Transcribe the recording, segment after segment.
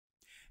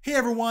Hey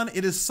everyone,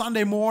 it is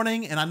Sunday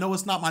morning and I know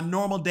it's not my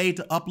normal day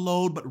to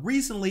upload, but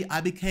recently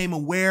I became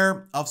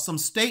aware of some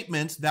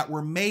statements that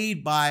were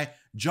made by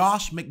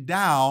Josh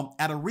McDowell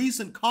at a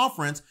recent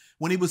conference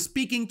when he was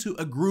speaking to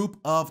a group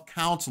of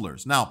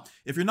counselors. Now,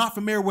 if you're not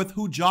familiar with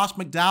who Josh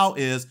McDowell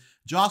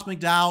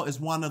is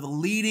one of the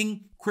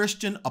leading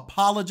Christian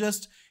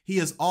apologists. He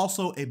is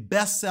also a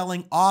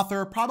best-selling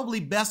author,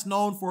 probably best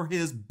known for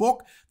his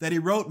book that he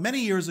wrote many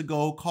years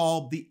ago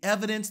called The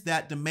Evidence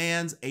That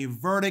Demands a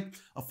Verdict,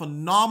 a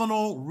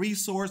phenomenal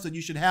resource that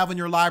you should have in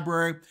your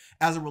library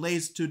as it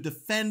relates to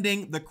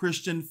defending the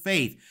Christian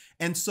faith.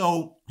 And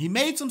so he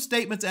made some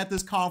statements at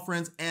this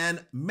conference,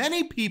 and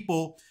many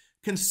people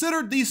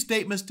considered these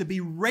statements to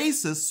be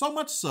racist, so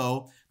much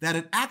so that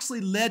it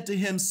actually led to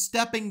him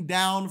stepping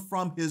down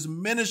from his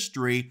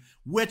ministry,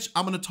 which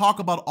I'm going to talk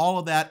about all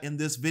of that in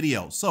this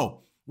video.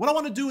 So what I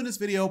want to do in this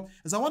video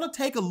is I want to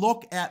take a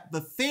look at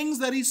the things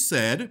that he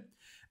said,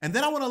 and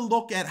then I want to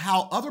look at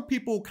how other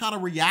people kind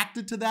of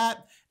reacted to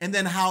that, and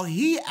then how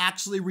he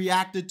actually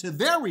reacted to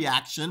their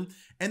reaction.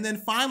 And then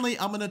finally,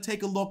 I'm going to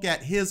take a look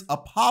at his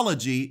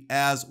apology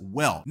as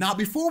well. Now,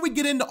 before we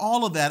get into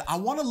all of that, I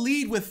want to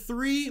lead with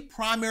three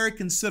primary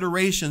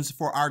considerations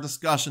for our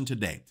discussion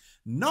today.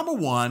 Number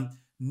one,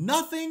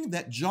 nothing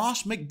that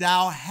Josh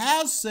McDowell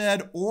has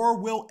said or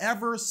will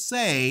ever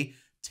say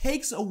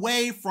takes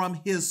away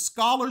from his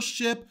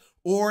scholarship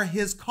or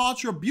his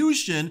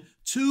contribution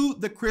to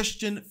the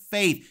Christian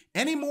faith,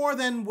 any more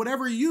than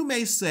whatever you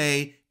may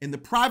say in the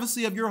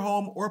privacy of your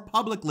home or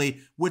publicly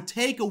would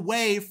take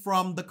away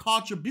from the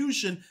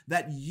contribution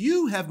that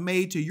you have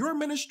made to your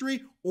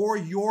ministry or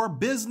your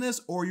business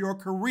or your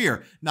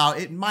career. Now,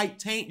 it might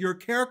taint your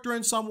character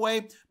in some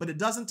way, but it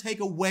doesn't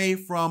take away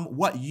from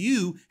what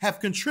you have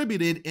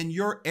contributed in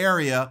your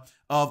area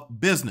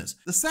of business.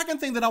 The second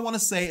thing that I want to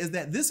say is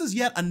that this is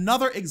yet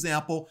another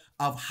example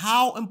of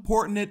how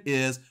important it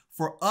is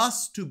for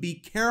us to be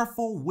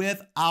careful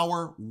with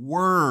our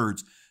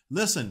words.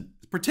 Listen,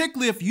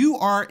 particularly if you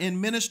are in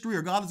ministry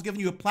or God has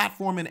given you a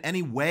platform in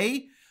any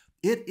way,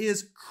 it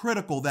is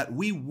critical that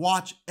we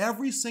watch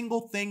every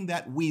single thing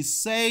that we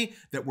say,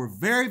 that we're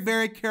very,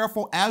 very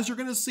careful, as you're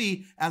going to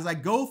see as I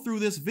go through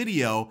this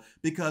video,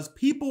 because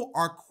people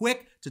are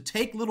quick to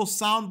take little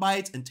sound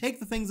bites and take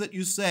the things that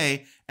you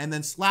say and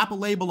then slap a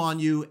label on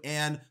you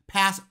and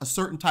pass a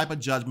certain type of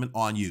judgment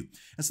on you.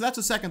 And so that's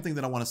the second thing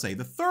that I want to say.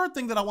 The third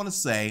thing that I want to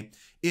say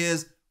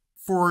is,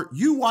 for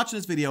you watching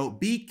this video,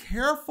 be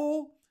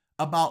careful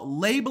about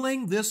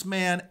labeling this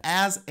man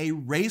as a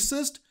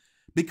racist,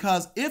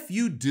 because if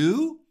you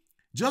do,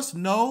 just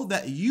know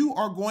that you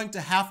are going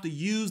to have to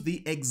use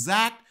the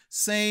exact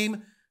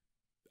same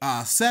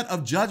set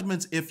of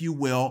judgments, if you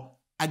will,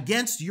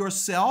 against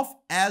yourself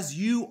as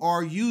you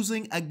are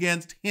using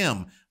against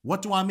him.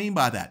 What do I mean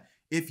by that?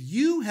 If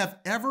you have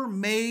ever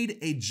made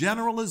a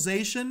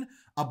generalization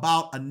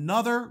about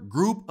another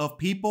group of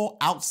people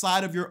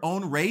outside of your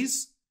own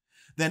race,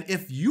 then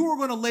if you are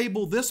going to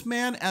label this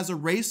man as a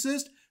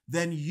racist,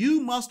 then you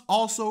must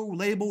also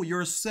label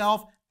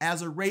yourself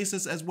as a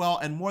racist as well,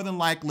 and more than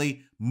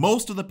likely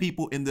most of the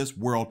people in this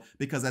world,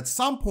 because at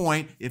some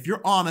point, if you're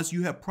honest,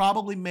 you have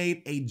probably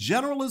made a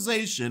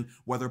generalization,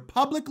 whether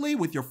publicly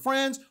with your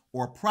friends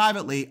or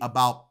privately,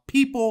 about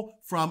people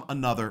from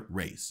another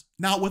race.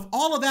 Now, with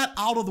all of that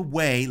out of the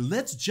way,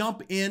 let's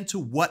jump into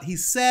what he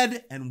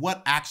said and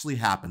what actually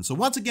happened. So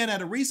once again,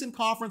 at a recent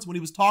conference when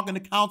he was talking to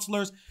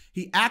counselors,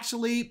 he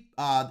actually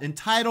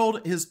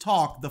entitled his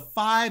talk, "The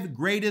 5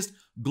 Greatest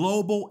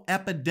Global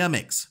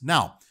Epidemics."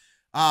 Now,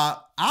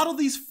 out of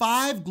these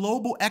 5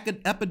 global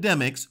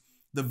epidemics,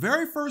 the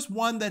very first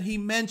one that he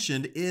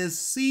mentioned is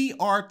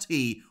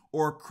CRT,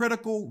 or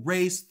critical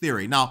race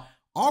theory. Now,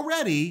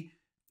 already,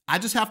 I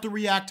just have to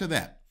react to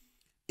that.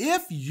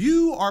 If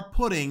you are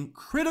putting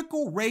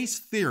critical race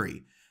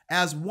theory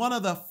as one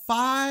of the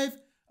 5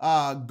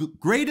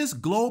 greatest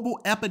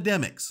global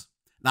epidemics,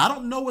 now I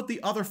don't know what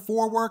the other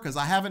 4 were because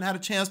I haven't had a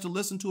chance to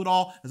listen to it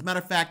all. As a matter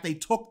of fact, they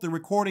took the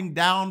recording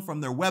down from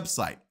their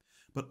website.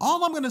 But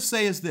all I'm going to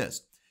say is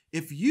this.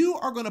 If you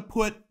are going to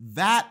put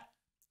that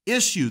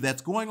issue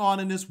that's going on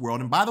in this world,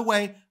 and by the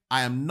way,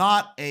 I am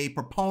not a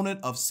proponent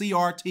of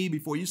CRT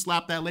before you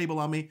slap that label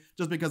on me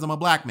just because I'm a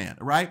black man,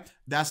 right?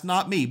 That's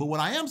not me. But what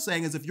I am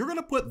saying is, if you're going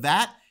to put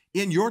that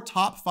in your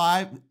top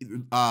 5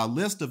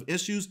 list of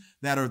issues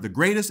that are the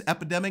greatest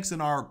epidemics in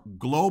our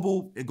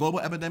global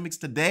epidemics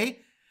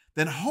today,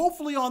 then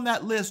hopefully on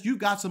that list, you've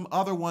got some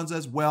other ones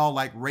as well,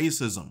 like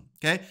racism,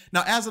 okay?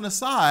 Now, as an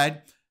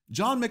aside,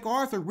 John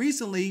MacArthur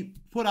recently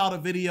put out a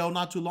video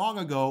not too long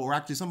ago, or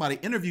actually somebody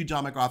interviewed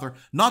John MacArthur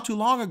not too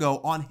long ago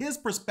on his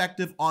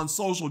perspective on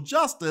social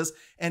justice.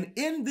 And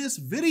in this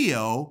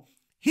video,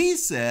 he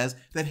says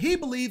that he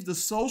believes the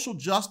social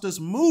justice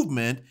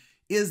movement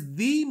is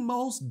the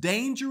most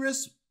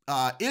dangerous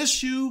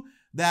issue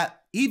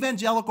that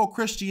evangelical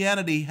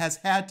Christianity has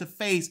had to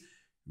face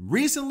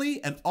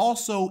recently and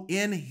also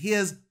in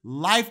his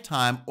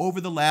lifetime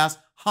over the last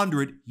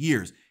 100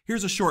 years.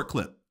 Here's a short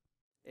clip.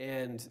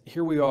 And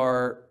here we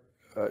are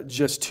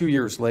just 2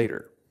 years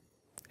later.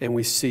 and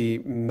we see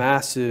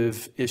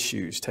massive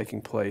issues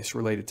taking place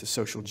related to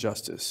social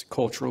justice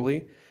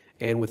culturally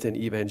and within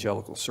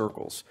evangelical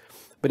circles.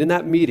 But in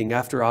that meeting,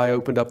 after I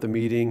opened up the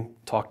meeting,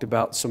 talked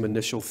about some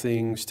initial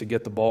things to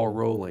get the ball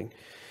rolling,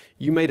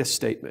 you made a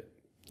statement.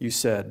 You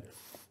said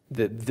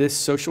that this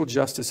social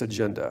justice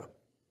agenda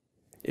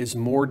is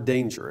more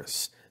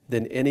dangerous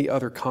than any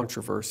other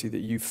controversy that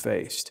you've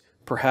faced,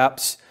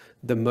 perhaps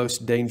the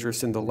most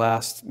dangerous in the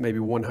last maybe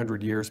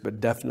 100 years, but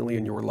definitely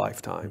in your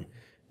lifetime.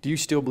 Do you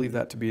still believe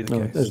that to be the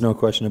case? There's no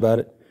question about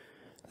it.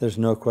 There's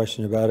no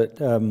question about it.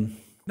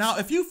 Now,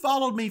 if you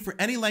followed me for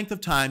any length of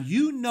time,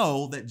 you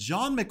know that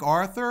John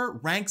MacArthur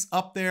ranks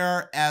up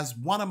there as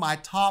one of my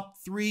top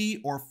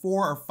 3 or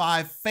 4 or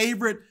 5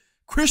 favorite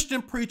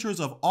Christian preachers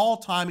of all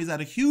time. He's had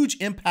a huge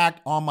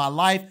impact on my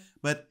life.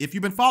 But if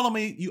you've been following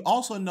me, you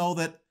also know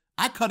that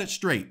I cut it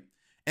straight.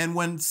 And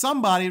when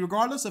somebody,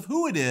 regardless of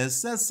who it is,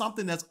 says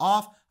something that's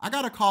off, I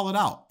got to call it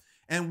out.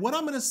 And what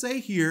I'm going to say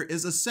here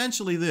is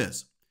essentially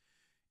this.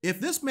 If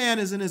this man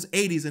is in his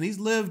 80s and he's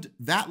lived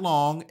that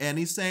long and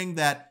he's saying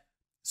that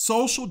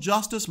social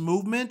justice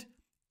movement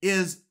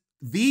is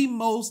the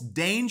most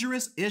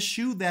dangerous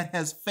issue that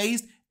has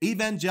faced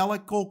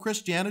evangelical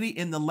Christianity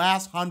in the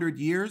last 100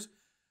 years,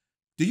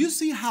 do you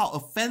see how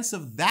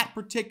offensive that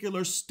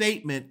particular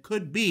statement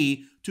could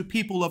be to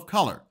people of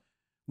color?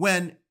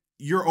 When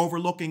you're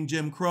overlooking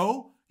Jim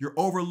Crow, you're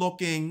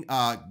overlooking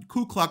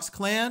Ku Klux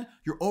Klan,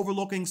 you're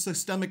overlooking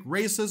systemic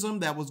racism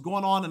that was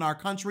going on in our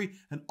country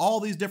and all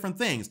these different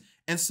things.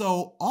 And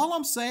so all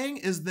I'm saying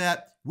is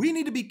that we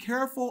need to be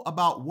careful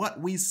about what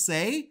we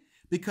say,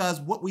 because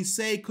what we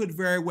say could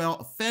very well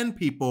offend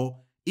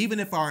people, even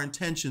if our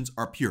intentions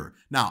are pure.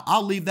 Now,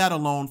 I'll leave that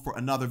alone for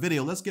another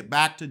video. Let's get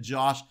back to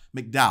Josh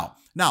McDowell.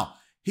 Now,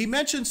 he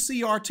mentioned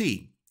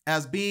CRT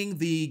as being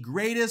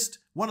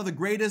one of the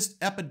greatest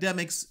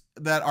epidemics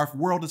that our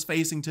world is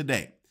facing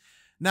today.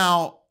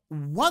 Now,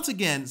 once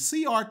again,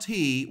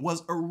 CRT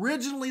was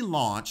originally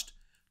launched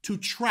to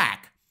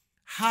track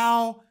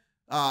how,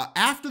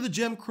 after the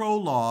Jim Crow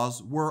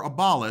laws were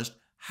abolished,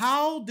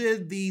 how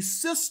did the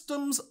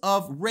systems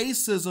of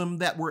racism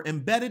that were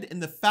embedded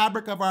in the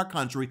fabric of our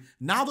country,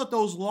 now that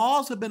those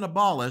laws have been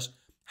abolished,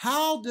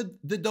 how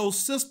did those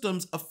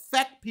systems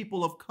affect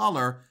people of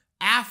color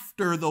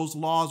after those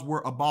laws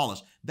were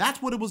abolished?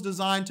 That's what it was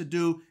designed to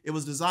do. It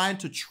was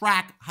designed to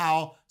track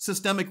how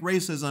systemic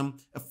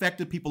racism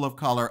affected people of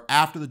color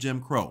after the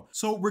Jim Crow.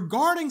 So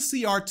regarding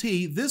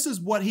CRT, this is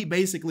what he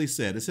basically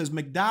said. It says,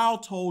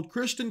 McDowell told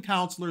Christian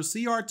counselors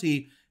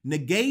CRT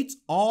negates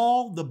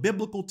all the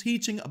biblical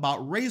teaching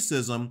about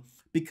racism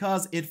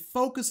because it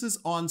focuses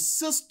on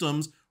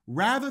systems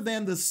rather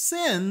than the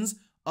sins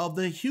of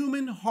the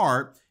human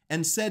heart,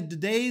 and said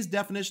today's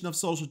definition of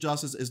social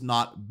justice is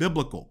not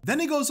biblical. Then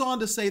he goes on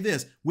to say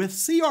this: with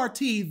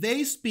CRT,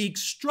 they speak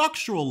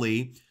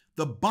structurally,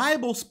 the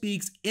Bible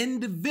speaks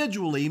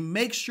individually.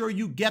 Make sure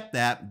you get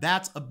that.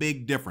 That's a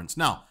big difference.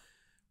 Now,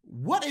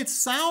 what it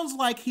sounds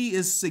like he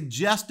is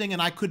suggesting,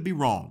 and I could be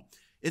wrong,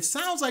 it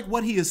sounds like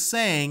what he is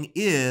saying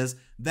is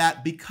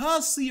that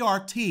because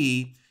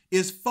CRT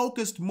is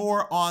focused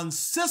more on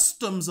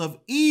systems of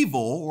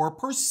evil or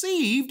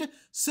perceived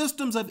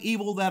systems of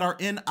evil that are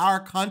in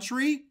our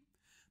country,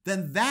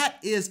 then that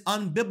is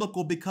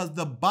unbiblical, because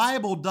the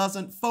Bible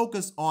doesn't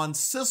focus on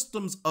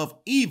systems of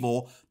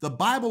evil. The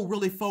Bible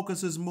really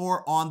focuses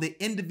more on the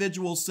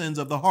individual sins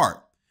of the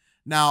heart.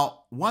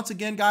 Now, once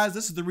again, guys,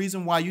 this is the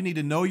reason why you need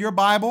to know your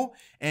Bible,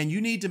 and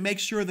you need to make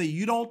sure that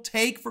you don't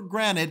take for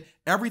granted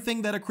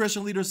everything that a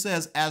Christian leader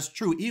says as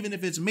true, even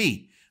if it's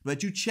me,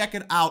 but you check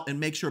it out and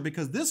make sure,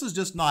 because this is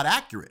just not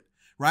accurate,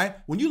 right?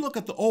 When you look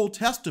at the Old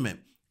Testament,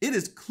 it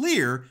is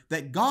clear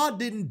that God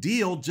didn't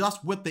deal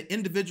just with the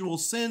individual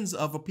sins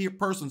of a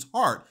person's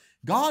heart.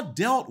 God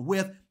dealt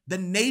with the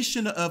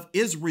nation of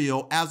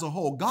Israel as a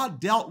whole. God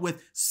dealt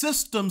with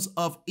systems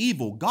of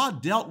evil.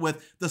 God dealt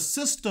with the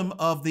system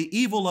of the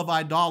evil of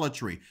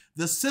idolatry,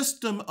 the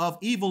system of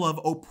evil of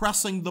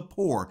oppressing the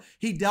poor.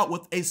 He dealt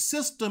with a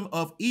system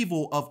of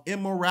evil of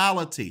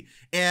immorality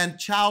and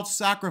child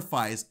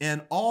sacrifice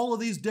and all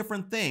of these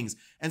different things.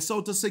 And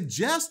so to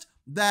suggest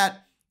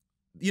that,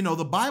 you know,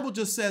 the Bible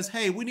just says,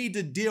 hey, we need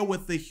to deal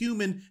with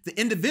the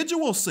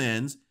individual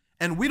sins,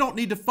 and we don't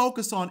need to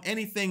focus on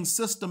anything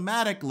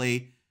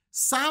systematically,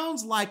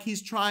 sounds like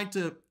he's trying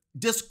to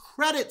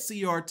discredit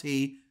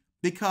CRT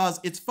because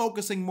it's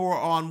focusing more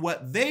on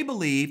what they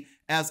believe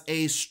as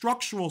a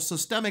structural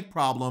systemic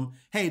problem.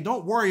 Hey,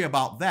 don't worry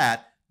about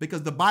that,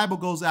 because the Bible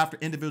goes after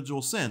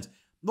individual sins.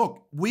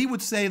 Look, we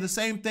would say the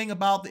same thing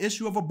about the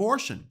issue of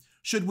abortion.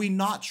 Should we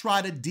not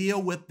try to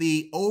deal with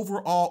the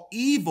overall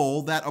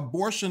evil that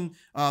abortion,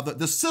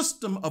 the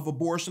system of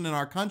abortion in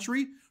our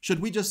country?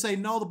 Should we just say,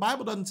 no, the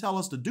Bible doesn't tell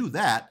us to do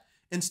that?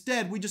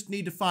 Instead, we just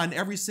need to find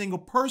every single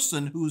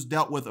person who's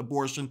dealt with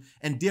abortion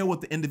and deal with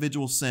the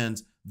individual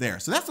sins there.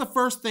 So that's the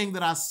first thing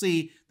that I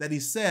see that he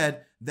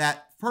said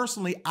that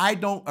personally I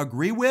don't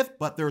agree with,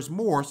 but there's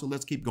more, so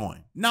let's keep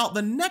going. Now,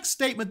 the next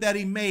statement that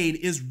he made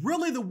is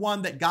really the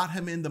one that got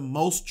him in the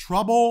most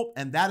trouble,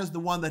 and that is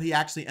the one that he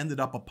actually ended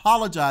up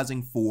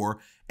apologizing for.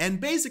 And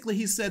basically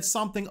he said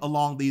something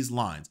along these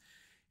lines.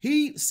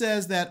 He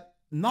says that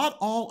not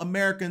all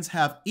Americans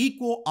have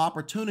equal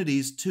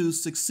opportunities to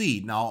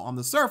succeed. Now, on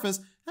the surface,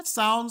 that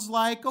sounds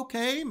like,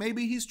 okay,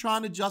 maybe he's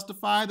trying to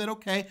justify that,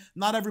 okay,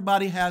 not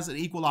everybody has an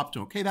equal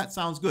opportunity. Okay, that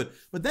sounds good.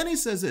 But then he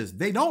says this,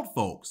 they don't,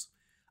 folks.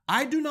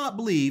 I do not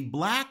believe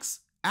blacks,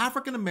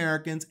 African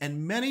Americans,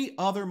 and many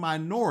other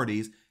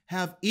minorities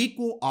have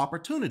equal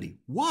opportunity.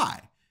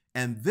 Why?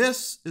 And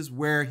this is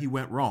where he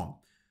went wrong.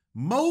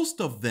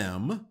 Most of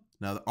them,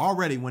 now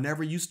already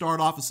whenever you start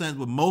off a sentence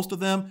with most of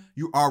them,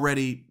 you're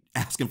already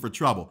asking for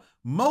trouble.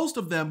 Most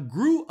of them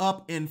grew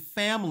up in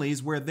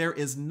families where there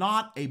is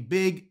not a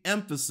big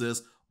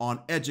emphasis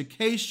on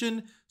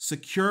education,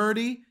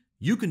 security.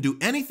 You can do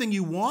anything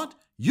you want.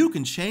 You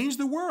can change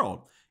the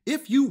world.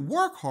 If you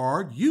work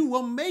hard, you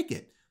will make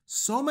it.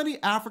 So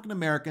many African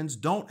Americans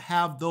don't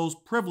have those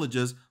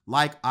privileges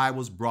like I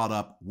was brought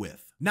up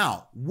with.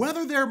 Now,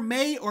 whether there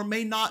may or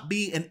may not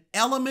be an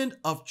element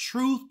of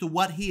truth to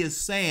what he is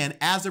saying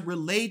as it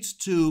relates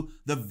to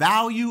the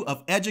value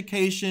of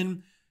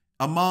education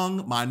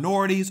among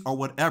minorities or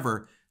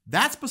whatever,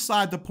 that's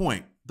beside the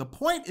point. The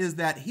point is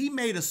that he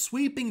made a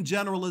sweeping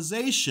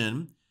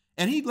generalization,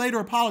 and he later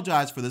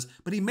apologized for this,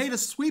 but he made a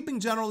sweeping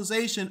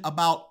generalization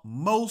about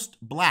most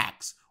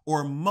blacks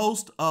or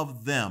most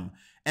of them.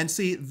 And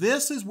see,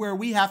 this is where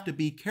we have to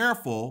be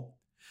careful,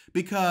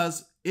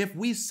 because if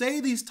we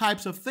say these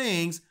types of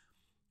things,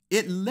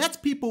 it lets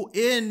people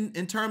in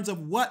terms of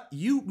what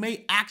you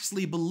may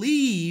actually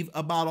believe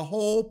about a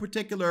whole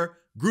particular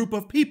group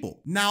of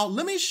people. Now,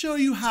 let me show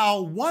you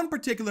how one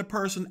particular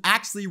person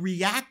actually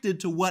reacted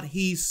to what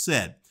he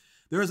said.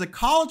 There is a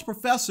college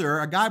professor,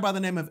 a guy by the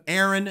name of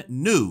Aaron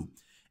New,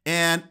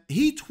 and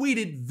he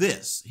tweeted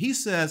this. He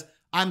says,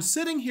 I'm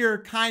sitting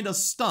here kind of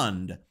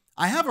stunned.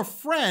 I have a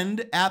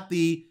friend at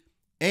the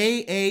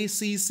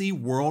AACC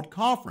World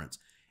Conference,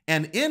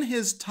 and in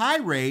his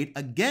tirade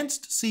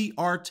against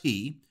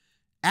CRT,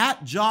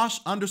 at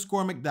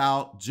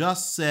Josh_McDowell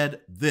just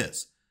said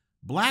this: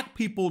 Black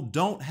people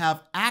don't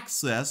have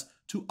access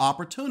to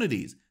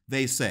opportunities,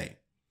 they say.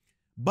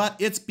 But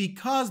it's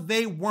because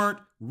they weren't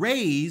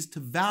raised to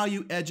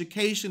value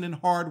education and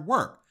hard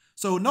work.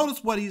 So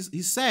notice what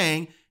he's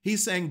saying.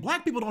 He's saying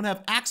Black people don't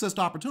have access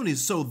to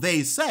opportunities, so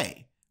they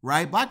say,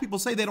 right? Black people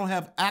say they don't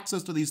have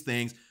access to these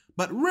things,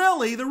 but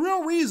really the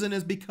real reason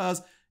is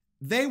because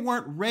they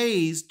weren't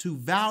raised to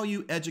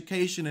value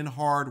education and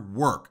hard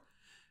work.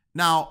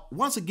 Now,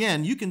 once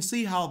again, you can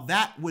see how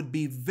that would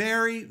be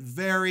very,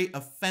 very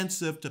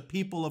offensive to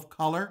people of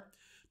color,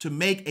 to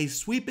make a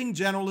sweeping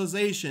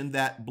generalization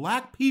that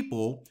Black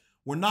people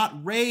were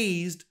not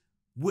raised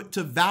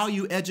to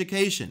value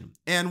education.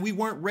 And we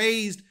weren't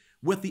raised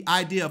with the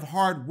idea of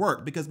hard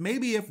work, because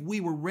maybe if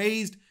we were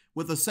raised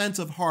with a sense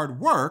of hard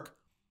work,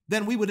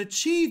 then we would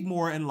achieve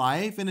more in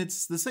life. And the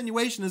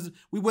insinuation is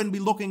we wouldn't be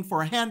looking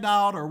for a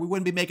handout, or we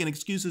wouldn't be making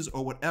excuses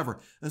or whatever.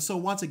 And so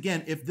once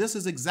again, if this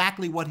is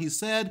exactly what he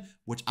said,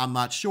 which I'm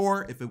not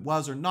sure if it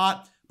was or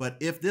not, but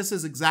if this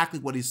is exactly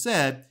what he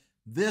said,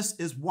 this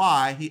is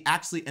why he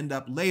actually ended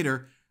up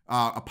later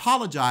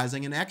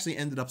apologizing and actually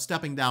ended up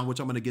stepping down, which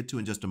I'm going to get to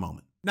in just a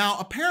moment. Now,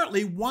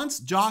 apparently, once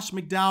Josh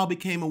McDowell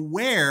became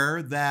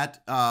aware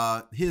that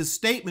his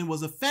statement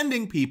was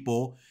offending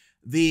people,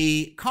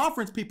 the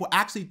conference people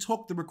actually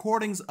took the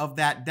recordings of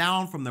that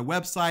down from their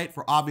website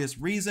for obvious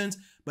reasons,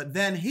 but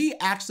then he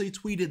actually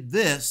tweeted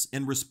this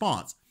in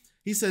response.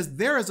 He says,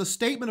 there is a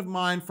statement of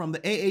mine from the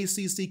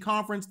AACC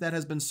conference that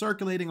has been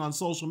circulating on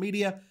social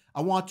media.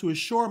 I want to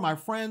assure my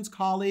friends,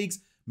 colleagues,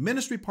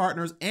 ministry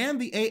partners,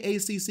 and the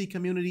AACC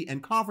community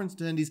and conference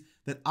attendees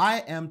that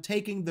I am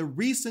taking the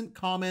recent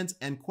comments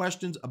and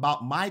questions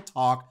about my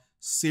talk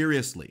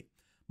seriously.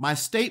 My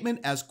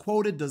statement as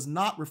quoted does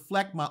not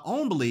reflect my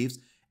own beliefs,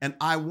 and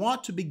I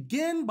want to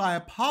begin by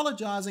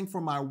apologizing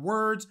for my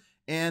words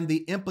and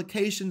the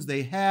implications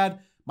they had.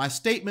 My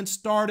statement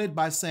started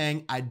by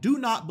saying, I do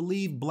not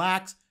believe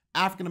Blacks,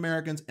 African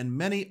Americans, and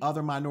many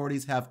other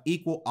minorities have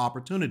equal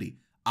opportunity.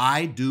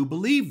 I do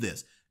believe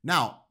this.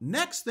 Now,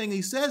 next thing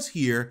he says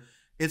here,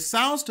 it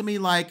sounds to me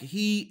like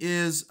he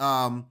is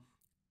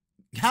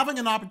having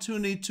an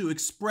opportunity to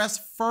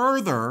express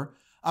further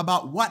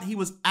about what he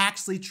was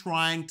actually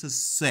trying to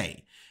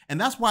say. And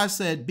that's why I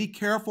said, be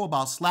careful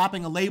about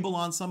slapping a label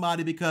on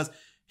somebody, because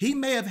he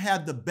may have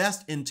had the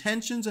best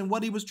intentions in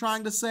what he was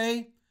trying to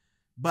say,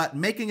 but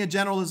making a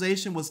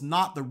generalization was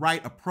not the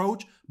right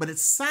approach. But it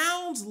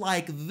sounds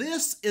like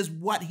this is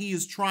what he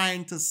is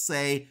trying to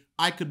say.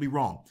 I could be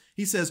wrong.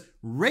 He says,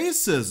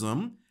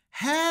 racism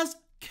has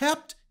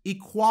kept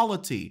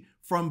equality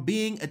from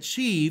being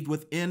achieved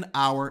within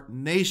our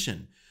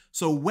nation.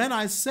 So when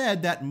I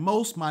said that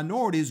most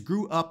minorities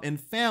grew up in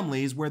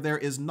families where there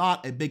is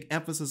not a big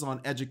emphasis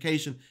on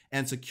education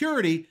and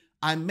security,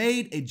 I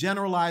made a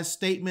generalized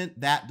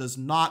statement that does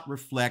not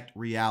reflect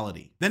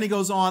reality. Then he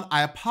goes on,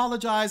 I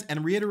apologize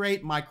and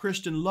reiterate my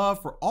Christian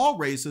love for all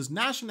races,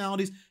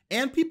 nationalities,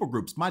 and people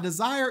groups. My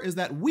desire is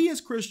that we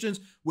as Christians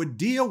would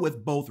deal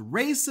with both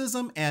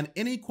racism and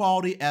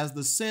inequality as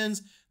the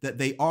sins that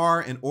they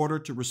are in order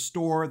to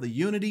restore the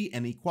unity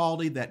and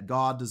equality that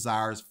God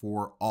desires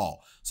for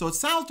all. So it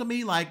sounds to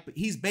me like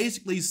he's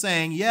basically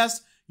saying,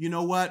 yes, you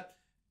know what?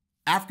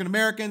 African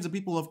Americans and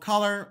people of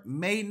color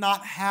may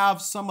not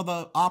have some of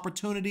the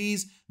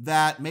opportunities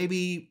that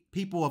maybe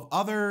people of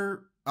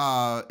other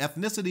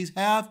ethnicities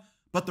have,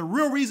 but the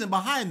real reason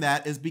behind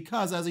that is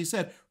because, as he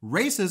said,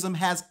 racism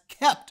has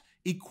kept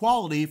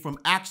equality from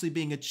actually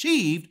being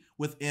achieved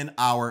within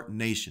our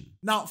nation.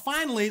 Now,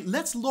 finally,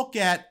 let's look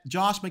at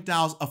Josh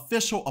McDowell's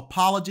official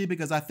apology,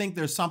 because I think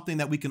there's something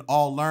that we can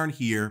all learn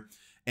here,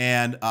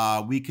 and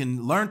we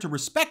can learn to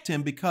respect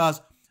him because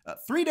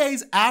 3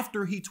 days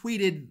after he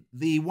tweeted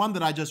the one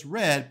that I just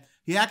read,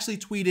 he actually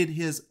tweeted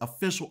his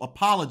official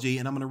apology,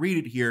 and I'm going to read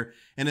it here.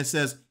 And it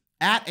says,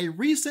 "At a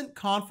recent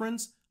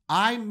conference,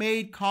 I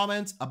made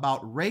comments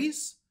about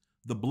race,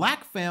 the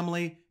Black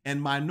family,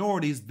 and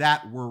minorities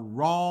that were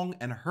wrong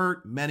and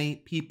hurt many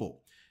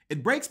people.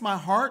 It breaks my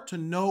heart to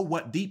know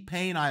what deep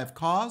pain I have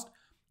caused.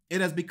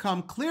 It has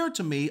become clear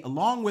to me,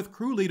 along with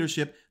crew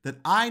leadership, that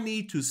I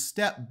need to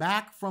step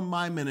back from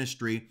my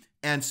ministry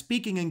and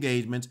speaking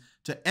engagements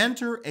to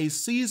enter a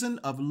season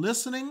of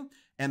listening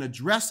and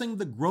addressing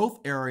the growth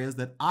areas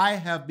that I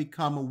have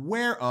become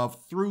aware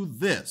of through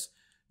this.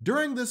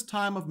 During this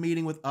time of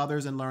meeting with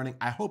others and learning,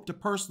 I hope to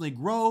personally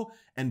grow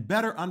and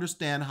better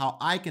understand how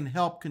I can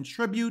help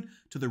contribute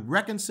to the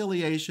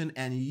reconciliation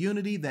and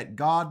unity that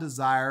God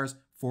desires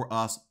for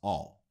us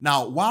all."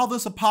 Now, while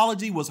this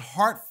apology was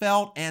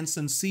heartfelt and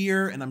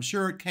sincere, and I'm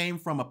sure it came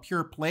from a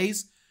pure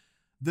place,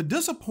 the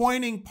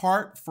disappointing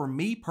part for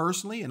me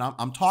personally, and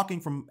I'm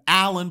talking from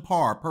Alan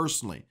Parr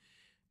personally,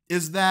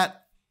 is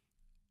that,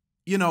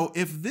 you know,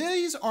 if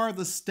these are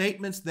the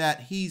statements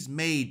that he's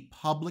made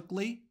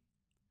publicly,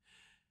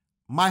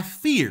 my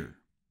fear,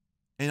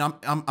 and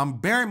I'm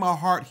bearing my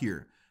heart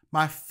here,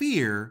 my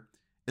fear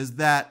is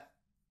that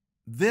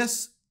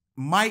this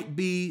might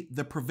be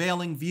the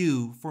prevailing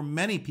view for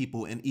many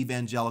people in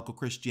evangelical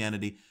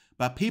Christianity,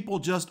 but people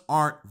just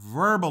aren't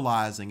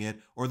verbalizing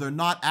it, or they're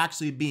not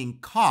actually being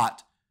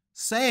caught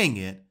saying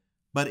it,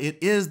 but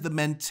it is the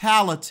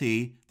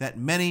mentality that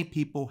many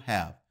people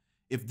have.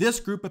 If this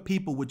group of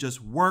people would just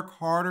work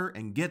harder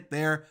and get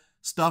their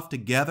stuff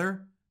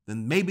together,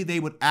 then maybe they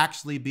would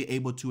actually be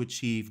able to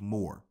achieve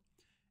more.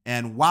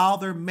 And while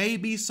there may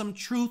be some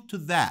truth to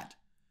that,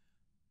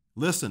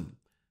 listen,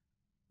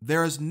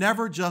 there is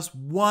never just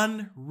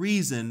one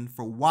reason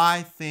for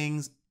why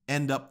things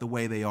end up the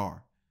way they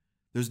are.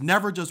 There's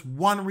never just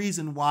one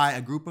reason why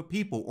a group of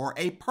people or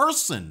a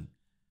person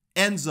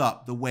ends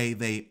up the way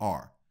they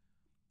are.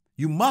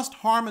 You must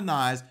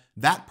harmonize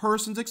that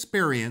person's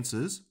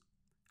experiences,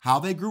 how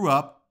they grew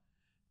up,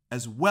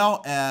 as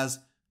well as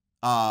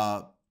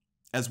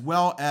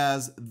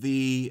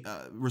the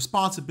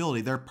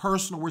responsibility, their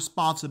personal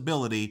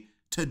responsibility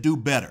to do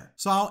better.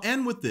 So I'll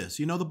end with this.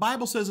 You know, the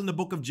Bible says in the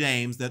book of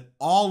James that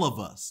all of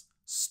us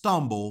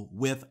stumble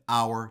with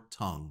our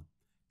tongue.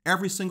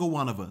 Every single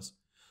one of us.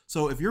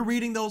 So if you're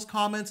reading those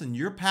comments and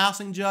you're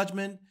passing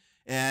judgment,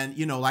 and,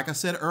 you know, like I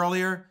said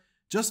earlier,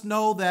 just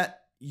know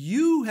that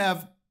you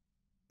have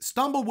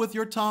stumbled with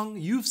your tongue.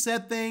 You've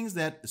said things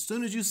that as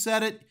soon as you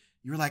said it,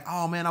 you're like,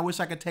 oh man, I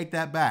wish I could take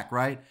that back,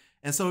 right?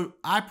 And so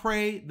I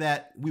pray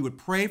that we would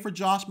pray for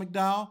Josh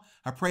McDowell.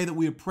 I pray that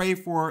we would pray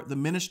for the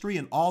ministry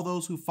and all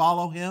those who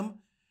follow him,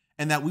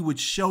 and that we would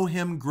show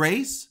him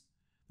grace.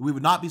 We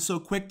would not be so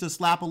quick to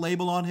slap a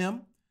label on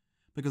him,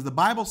 because the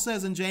Bible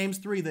says in James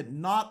 3 that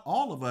not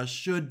all of us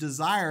should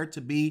desire to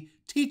be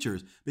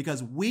teachers,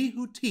 because we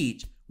who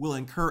teach will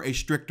incur a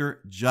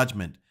stricter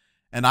judgment.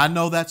 And I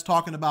know that's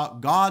talking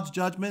about God's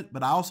judgment,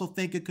 but I also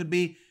think it could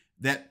be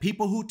that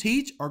people who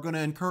teach are going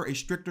to incur a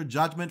stricter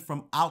judgment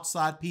from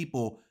outside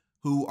people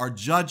who are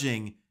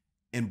judging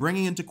and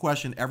bringing into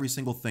question every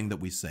single thing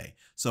that we say.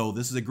 So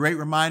this is a great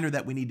reminder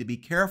that we need to be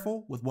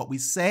careful with what we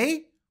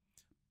say,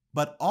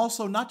 but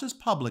also not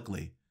just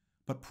publicly,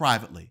 but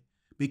privately.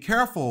 Be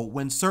careful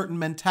when certain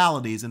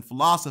mentalities and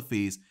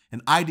philosophies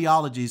and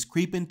ideologies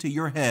creep into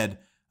your head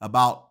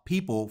about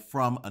people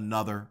from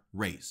another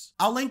race.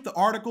 I'll link the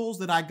articles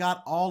that I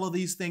got all of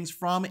these things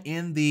from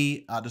in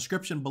the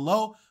description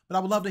below, but I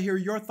would love to hear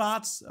your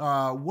thoughts.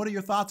 What are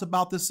your thoughts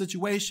about this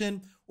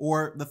situation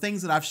or the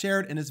things that I've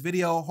shared in this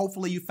video?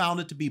 Hopefully you found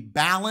it to be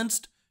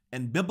balanced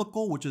and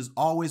biblical, which is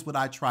always what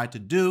I try to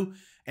do.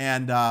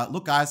 And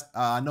look, guys,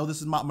 I know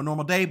this is not my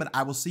normal day, but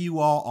I will see you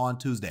all on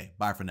Tuesday.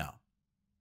 Bye for now.